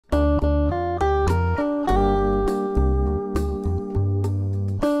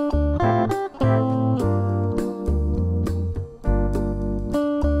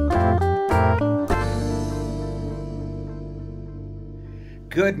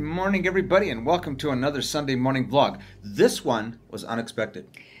Good morning, everybody, and welcome to another Sunday morning vlog. This one was unexpected.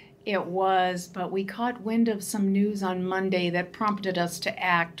 It was, but we caught wind of some news on Monday that prompted us to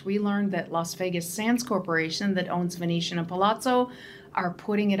act. We learned that Las Vegas Sands Corporation, that owns Venetian and Palazzo, are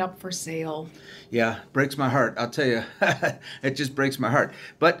putting it up for sale. Yeah, breaks my heart. I'll tell you, it just breaks my heart.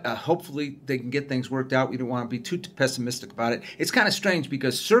 But hopefully they can get things worked out. We don't want to be too pessimistic about it. It's kind of strange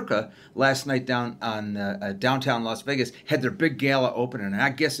because Circa last night down on downtown Las Vegas had their big gala opening, and I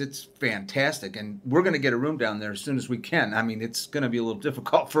guess it's fantastic. And we're going to get a room down there as soon as we can. I mean, it's going to be a little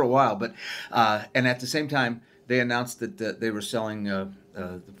difficult for a while, but and at the same time, they announced that they were selling the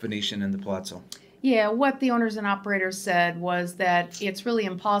Venetian and the Palazzo. Yeah, what the owners and operators said was that it's really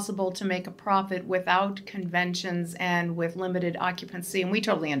impossible to make a profit without conventions and with limited occupancy, and we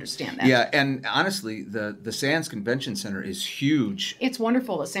totally understand that. Yeah, and honestly, the Sands Convention Center is huge. It's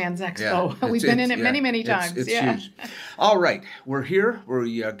wonderful, the Sands Expo. Yeah, We've been in it many times. It's huge. All right, we're here. We're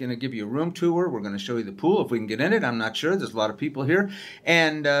going to give you a room tour. We're going to show you the pool if we can get in it. I'm not sure. There's a lot of people here.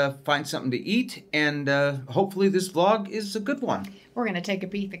 And find something to eat, and hopefully this vlog is a good one. We're going to take a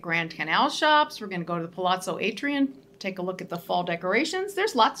peek at Grand Canal Shoppes. We're going to go to the Palazzo Atrium, take a look at the fall decorations.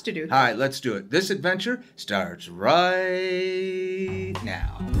 There's lots to do. All right, let's do it. This adventure starts right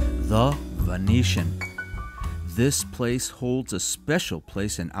now. The Venetian. This place holds a special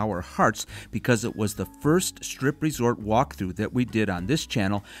place in our hearts because it was the first strip resort walkthrough that we did on this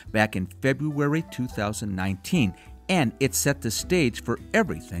channel back in February 2019, and it set the stage for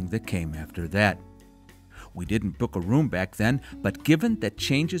everything that came after that. We didn't book a room back then, but given that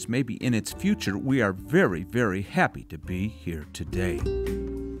changes may be in its future, we are very, very happy to be here today.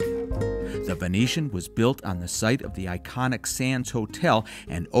 The Venetian was built on the site of the iconic Sands Hotel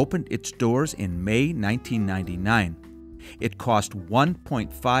and opened its doors in May 1999. It cost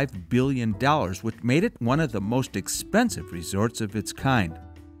 $1.5 billion, which made it one of the most expensive resorts of its kind.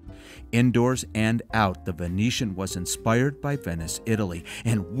 Indoors and out, the Venetian was inspired by Venice, Italy,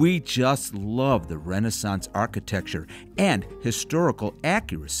 and we just love the Renaissance architecture and historical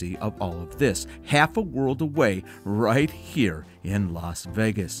accuracy of all of this, half a world away right here in Las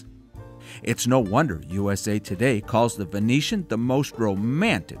Vegas. It's no wonder USA Today calls the Venetian the most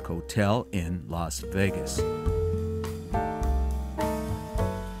romantic hotel in Las Vegas.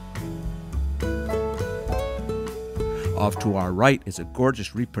 Off to our right is a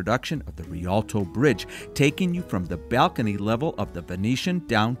gorgeous reproduction of the Rialto Bridge, taking you from the balcony level of the Venetian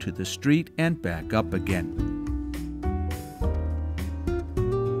down to the street and back up again.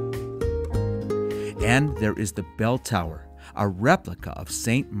 And there is the Bell Tower, a replica of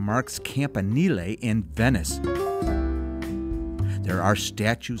St. Mark's Campanile in Venice. There are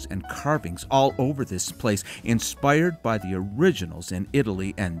statues and carvings all over this place, inspired by the originals in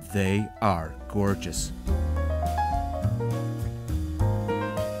Italy, and they are gorgeous.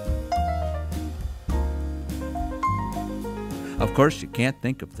 Of course, you can't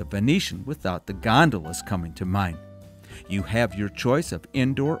think of the Venetian without the gondolas coming to mind. You have your choice of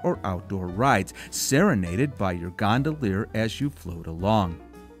indoor or outdoor rides, serenaded by your gondolier as you float along.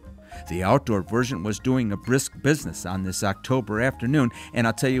 The outdoor version was doing a brisk business on this October afternoon, and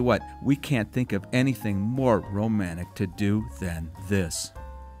I'll tell you what, we can't think of anything more romantic to do than this.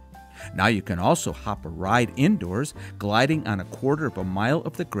 Now you can also hop a ride indoors, gliding on 1/4 mile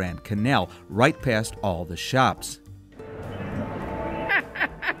of the Grand Canal, right past all the shops.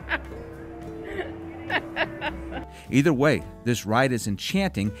 Either way, this ride is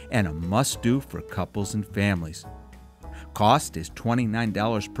enchanting and a must-do for couples and families. Cost is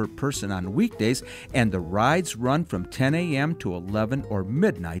 $29 per person on weekdays, and the rides run from 10 a.m. to 11 or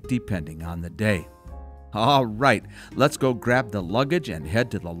midnight depending on the day. All right, let's go grab the luggage and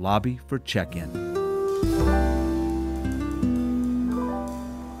head to the lobby for check-in.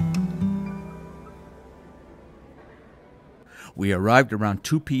 We arrived around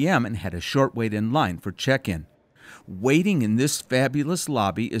 2 p.m. and had a short wait in line for check-in. Waiting in this fabulous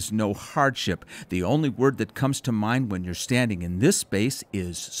lobby is no hardship. The only word that comes to mind when you're standing in this space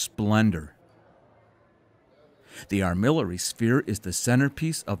is splendor. The armillary sphere is the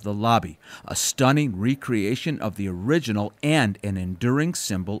centerpiece of the lobby, a stunning recreation of the original and an enduring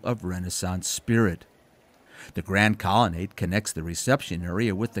symbol of Renaissance spirit. The Grand Colonnade connects the reception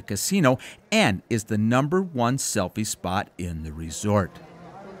area with the casino and is the #1 selfie spot in the resort.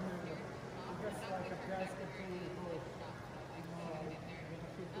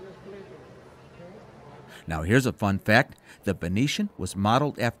 Now here's a fun fact. The Venetian was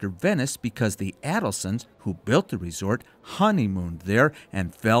modeled after Venice because the Adelsons, who built the resort, honeymooned there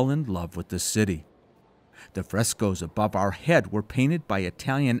and fell in love with the city. The frescoes above our head were painted by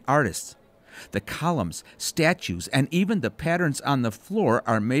Italian artists. The columns, statues, and even the patterns on the floor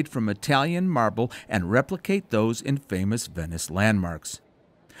are made from Italian marble and replicate those in famous Venice landmarks.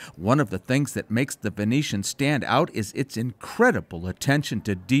 One of the things that makes the Venetian stand out is its incredible attention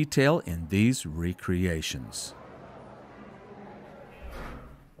to detail in these recreations.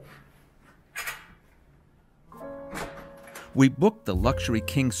 We booked the luxury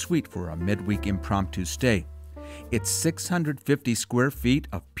King Suite for a midweek impromptu stay. It's 650 square feet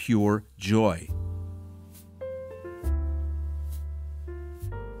of pure joy.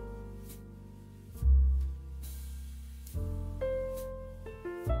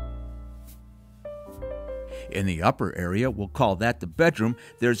 In the upper area, we'll call that the bedroom,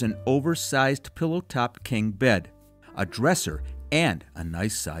 there's an oversized pillow-top king bed, a dresser, and a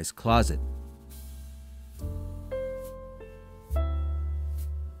nice-sized closet.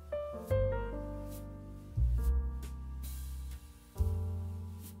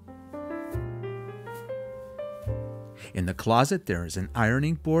 In the closet, there is an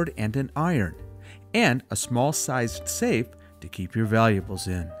ironing board and an iron, and a small-sized safe to keep your valuables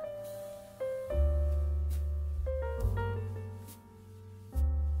in.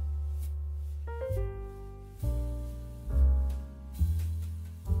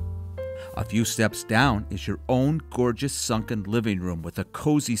 A few steps down is your own gorgeous sunken living room with a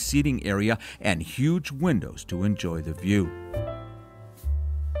cozy seating area and huge windows to enjoy the view.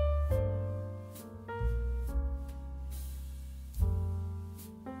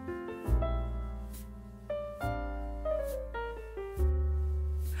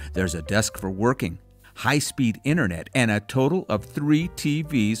 There's a desk for working, high-speed internet, and a total of 3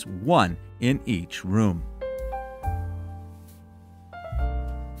 TVs, one in each room.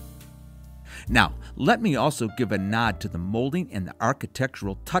 Now, let me also give a nod to the molding and the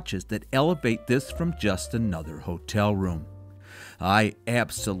architectural touches that elevate this from just another hotel room. I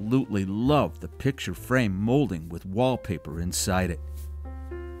absolutely love the picture frame molding with wallpaper inside it.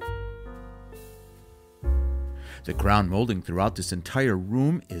 The crown molding throughout this entire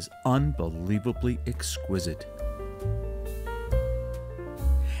room is unbelievably exquisite.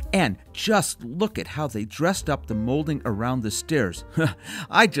 And just look at how they dressed up the molding around the stairs.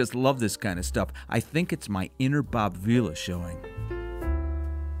 I just love this kind of stuff. I think it's my inner Bob Vila showing.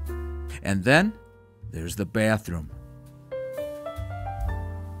 And then there's the bathroom.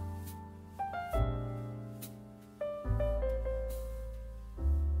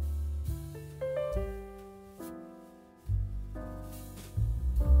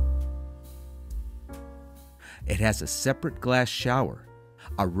 It has a separate glass shower,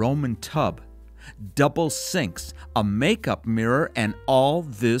 a Roman tub, double sinks, a makeup mirror, and all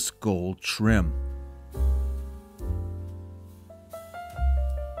this gold trim.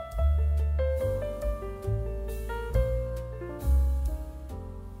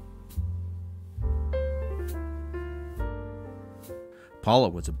 Paula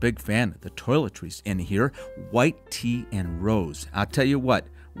was a big fan of the toiletries in here, white tea and rose. I'll tell you what,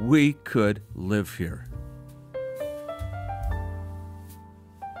 we could live here.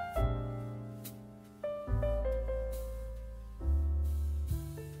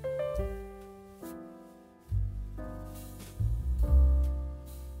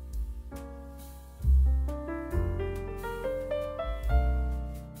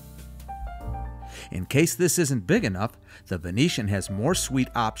 In case this isn't big enough, the Venetian has more suite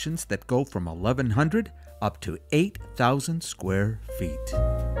options that go from 1,100 up to 8,000 square feet.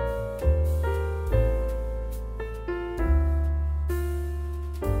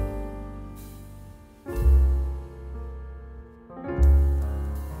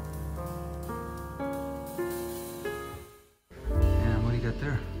 And what do you got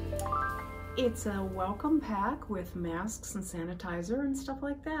there? It's a welcome pack with masks and sanitizer and stuff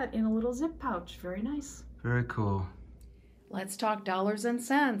like that in a little zip pouch. Very nice. Very cool. Let's talk dollars and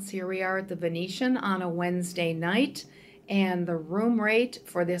cents. Here we are at the Venetian on a Wednesday night, and the room rate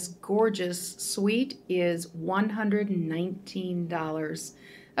for this gorgeous suite is $119.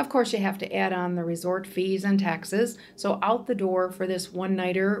 Of course, you have to add on the resort fees and taxes. So out the door for this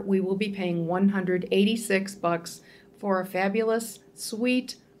one-nighter, we will be paying $186 for a fabulous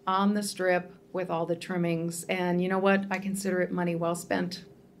suite on the Strip with all the trimmings. And you know what? I consider it money well spent.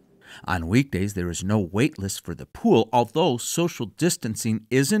 On weekdays, there is no wait list for the pool, although social distancing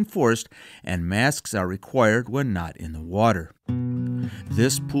is enforced and masks are required when not in the water.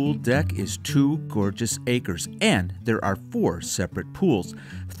 This pool deck is 2 gorgeous acres, and there are 4 separate pools,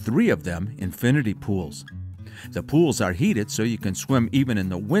 3 of them infinity pools. The pools are heated so you can swim even in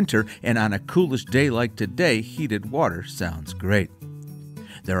the winter, and on a coolish day like today, heated water sounds great.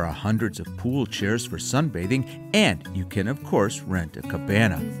 There are hundreds of pool chairs for sunbathing, and you can, of course, rent a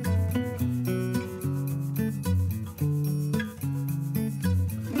cabana.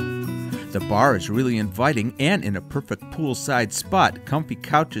 The bar is really inviting and in a perfect poolside spot. Comfy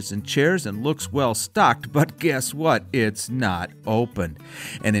couches and chairs and looks well stocked, but guess what? It's not open.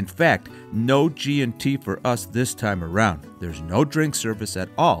 And in fact, no G&T for us this time around. There's no drink service at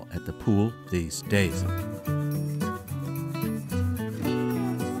all at the pool these days.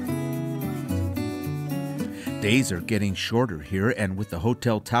 Days are getting shorter here, and with the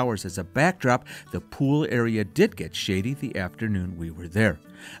hotel towers as a backdrop, the pool area did get shady the afternoon we were there.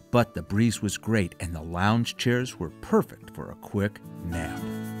 But the breeze was great, and the lounge chairs were perfect for a quick nap.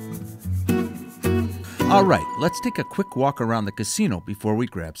 All right, let's take a quick walk around the casino before we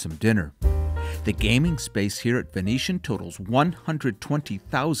grab some dinner. The gaming space here at Venetian totals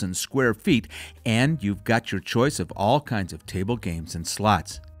 120,000 square feet, and you've got your choice of all kinds of table games and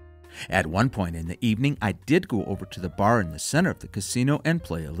slots. At one point in the evening, I did go over to the bar in the center of the casino and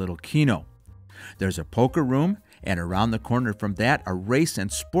play a little keno. There's a poker room, and around the corner from that, a race and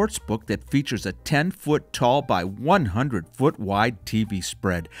sports book that features a 10-foot tall by 100-foot wide TV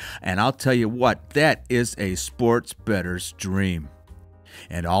spread. And I'll tell you what, that is a sports bettor's dream.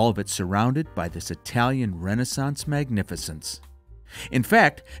 And all of it surrounded by this Italian Renaissance magnificence. In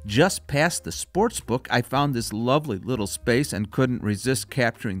fact, just past the sports book, I found this lovely little space and couldn't resist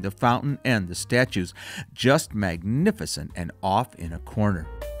capturing the fountain and the statues. Just magnificent and off in a corner.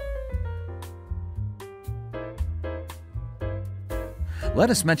 Let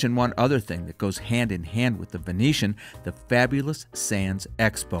us mention one other thing that goes hand in hand with the Venetian, the fabulous Sands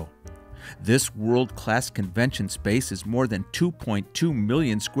Expo. This world-class convention space is more than 2.2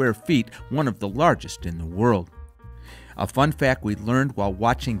 million square feet, one of the largest in the world. A fun fact we learned while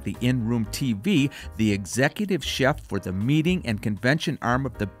watching the in-room TV, the executive chef for the meeting and convention arm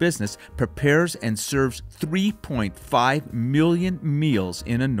of the business prepares and serves 3.5 million meals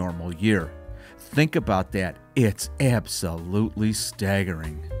in a normal year. Think about that. It's absolutely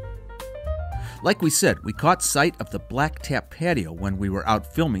staggering. Like we said, we caught sight of the Black Tap patio when we were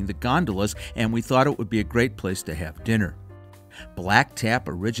out filming the gondolas, and we thought it would be a great place to have dinner. Black Tap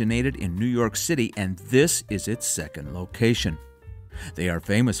originated in New York City, and this is its second location. They are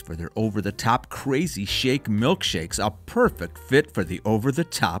famous for their over-the-top crazy shake milkshakes, a perfect fit for the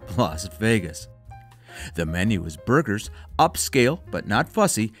over-the-top Las Vegas. The menu is burgers, upscale but not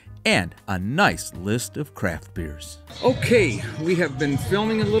fussy, and a nice list of craft beers. Okay, we have been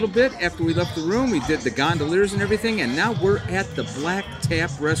filming a little bit after we left the room. We did the gondoliers and everything, and now we're at the Black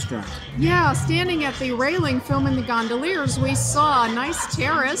Tap restaurant. Yeah, standing at the railing filming the gondoliers, we saw a nice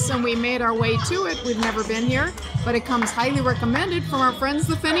terrace and we made our way to it. We've never been here, but it comes highly recommended from our friends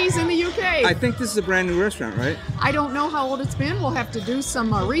the Finneys in the UK. I think this is a brand new restaurant, right? I don't know how old it's been. We'll have to do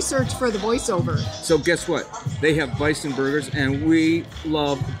some research for the voiceover. So guess what? They have bison burgers, and we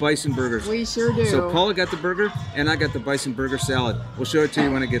love bison burgers. We sure do. So Paula got the burger, and I got the bison burger salad. We'll show it to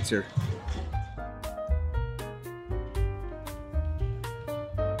you when it gets here.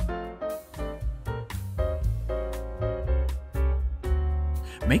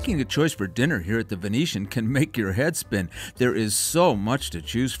 Making a choice for dinner here at the Venetian can make your head spin. There is so much to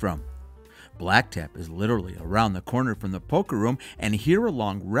choose from. Black Tap is literally around the corner from the poker room, and here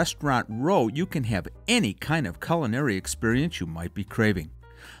along Restaurant Row you can have any kind of culinary experience you might be craving.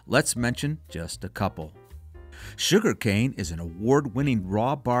 Let's mention just a couple. Sugarcane is an award-winning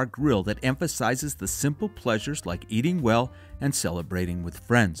raw bar grill that emphasizes the simple pleasures like eating well and celebrating with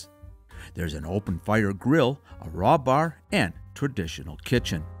friends. There's an open fire grill, a raw bar, and traditional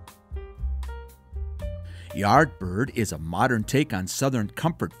kitchen. Yardbird is a modern take on Southern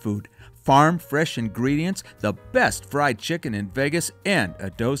comfort food. Farm fresh ingredients, the best fried chicken in Vegas, and a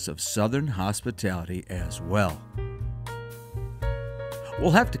dose of Southern hospitality as well.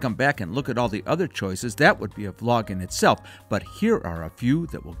 We'll have to come back and look at all the other choices. That would be a vlog in itself, but here are a few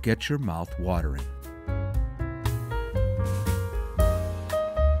that will get your mouth watering.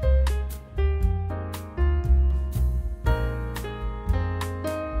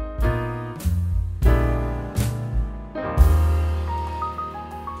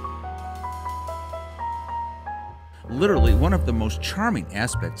 Literally, one of the most charming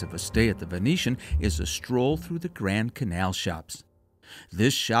aspects of a stay at the Venetian is a stroll through the Grand Canal Shoppes.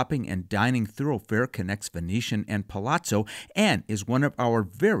 This shopping and dining thoroughfare connects Venetian and Palazzo and is one of our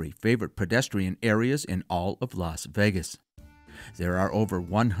very favorite pedestrian areas in all of Las Vegas. There are over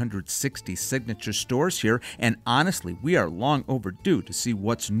 160 signature stores here, and honestly, we are long overdue to see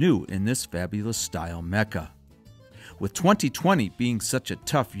what's new in this fabulous style mecca. With 2020 being such a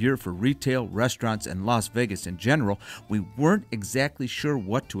tough year for retail, restaurants, and Las Vegas in general, we weren't exactly sure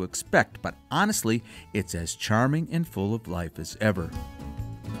what to expect, but honestly, it's as charming and full of life as ever.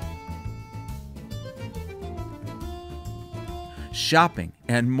 shopping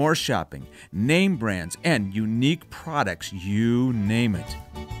and more shopping, name brands and unique products, you name it.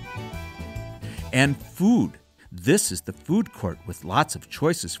 And food. This is the food court with lots of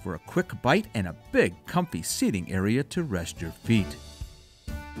choices for a quick bite and a big, comfy seating area to rest your feet.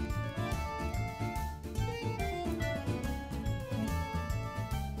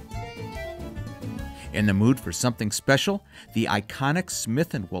 In the mood for something special? The iconic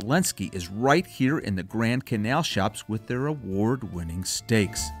Smith & Wollensky is right here in the Grand Canal Shoppes with their award-winning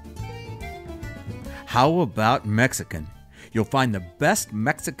steaks. How about Mexican? You'll find the best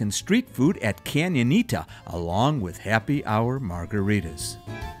Mexican street food at Canyonita, along with happy hour margaritas.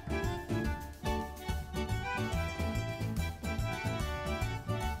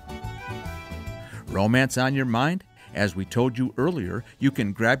 Romance on your mind? As we told you earlier, you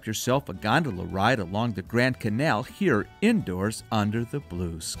can grab yourself a gondola ride along the Grand Canal here indoors under the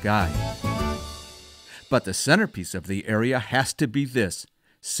blue sky. But the centerpiece of the area has to be this,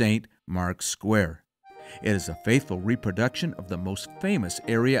 St. Mark's Square. It is a faithful reproduction of the most famous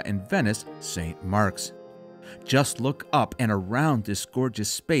area in Venice, St. Mark's. Just look up and around this gorgeous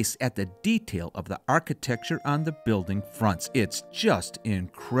space at the detail of the architecture on the building fronts. It's just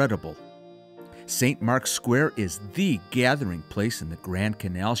incredible. St. Mark's Square is the gathering place in the Grand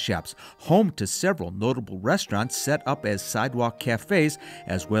Canal Shoppes, home to several notable restaurants set up as sidewalk cafes,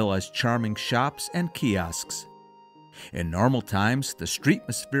 as well as charming shops and kiosks. In normal times, the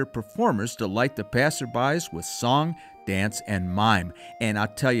streetmosphere performers delight the passerbys with song, dance, and mime. And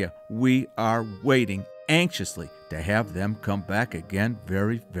I'll tell you, we are waiting anxiously to have them come back again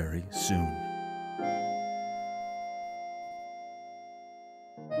very, very soon.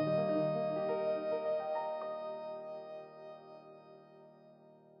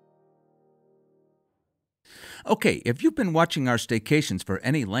 Okay, if you've been watching our staycations for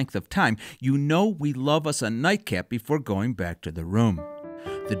any length of time, you know we love us a nightcap before going back to the room.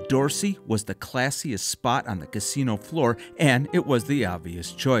 The Dorsey was the classiest spot on the casino floor, and it was the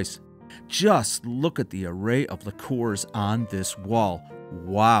obvious choice. Just look at the array of liqueurs on this wall.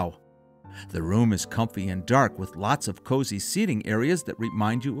 Wow! The room is comfy and dark with lots of cozy seating areas that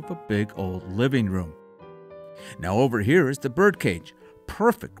remind you of a big old living room. Now over here is the birdcage.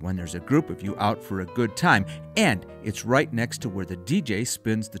 Perfect when there's a group of you out for a good time, and it's right next to where the DJ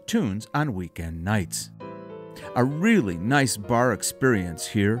spins the tunes on weekend nights. A really nice bar experience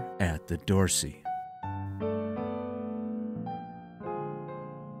here at the Dorsey.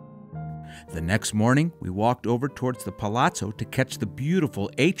 The next morning, we walked over towards the Palazzo to catch the beautiful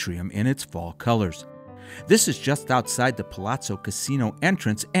atrium in its fall colors. This is just outside the Palazzo Casino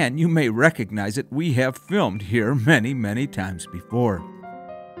entrance, and you may recognize it. We have filmed here many, many times before.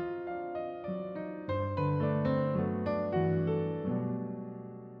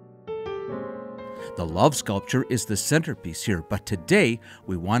 The love sculpture is the centerpiece here, but today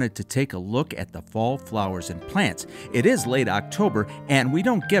we wanted to take a look at the fall flowers and plants. It is late October, and we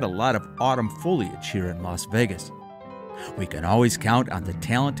don't get a lot of autumn foliage here in Las Vegas. We can always count on the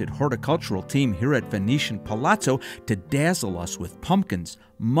talented horticultural team here at Venetian Palazzo to dazzle us with pumpkins,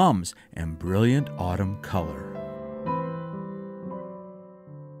 mums, and brilliant autumn color.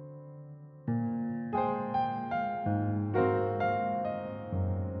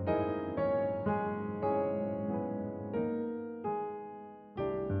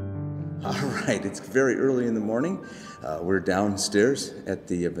 All right, it's very early in the morning. We're downstairs at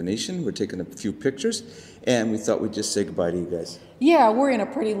the Venetian. We're taking a few pictures, and we thought we'd just say goodbye to you guys. Yeah, we're in a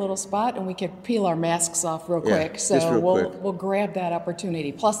pretty little spot, and we could peel our masks off real quick. So we'll grab that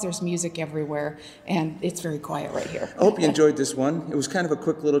opportunity. Plus, there's music everywhere, and it's very quiet right here. I hope you enjoyed this one. It was kind of a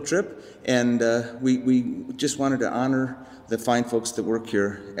quick little trip, and we just wanted to honor the fine folks that work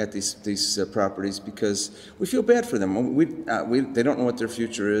here at these properties, because we feel bad for them. They don't know what their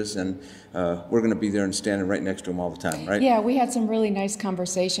future is, and we're going to be there and standing right next to them all the time, right? Yeah, we had some really nice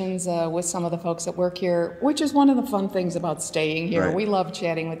conversations with some of the folks that work here, which is one of the fun things about staying here. Right. We love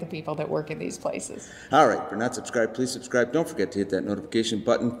chatting with the people that work in these places. All right, if you're not subscribed, please subscribe. Don't forget to hit that notification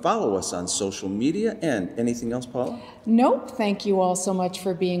button. Follow us on social media. And anything else, Paula? Nope. Thank you all so much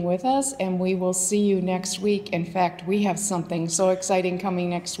for being with us, and we will see you next week. In fact, we have something so exciting coming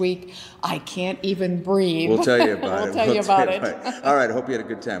next week, I can't even breathe. We'll tell you about it. We'll tell you about it. All right, I hope you had a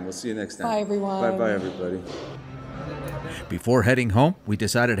good time. We'll see you next time. Bye, everyone. Bye-bye, everybody. Before heading home, we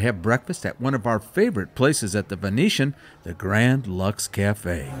decided to have breakfast at one of our favorite places at the Venetian, the Grand Lux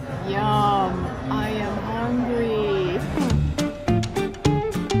Cafe. Yum.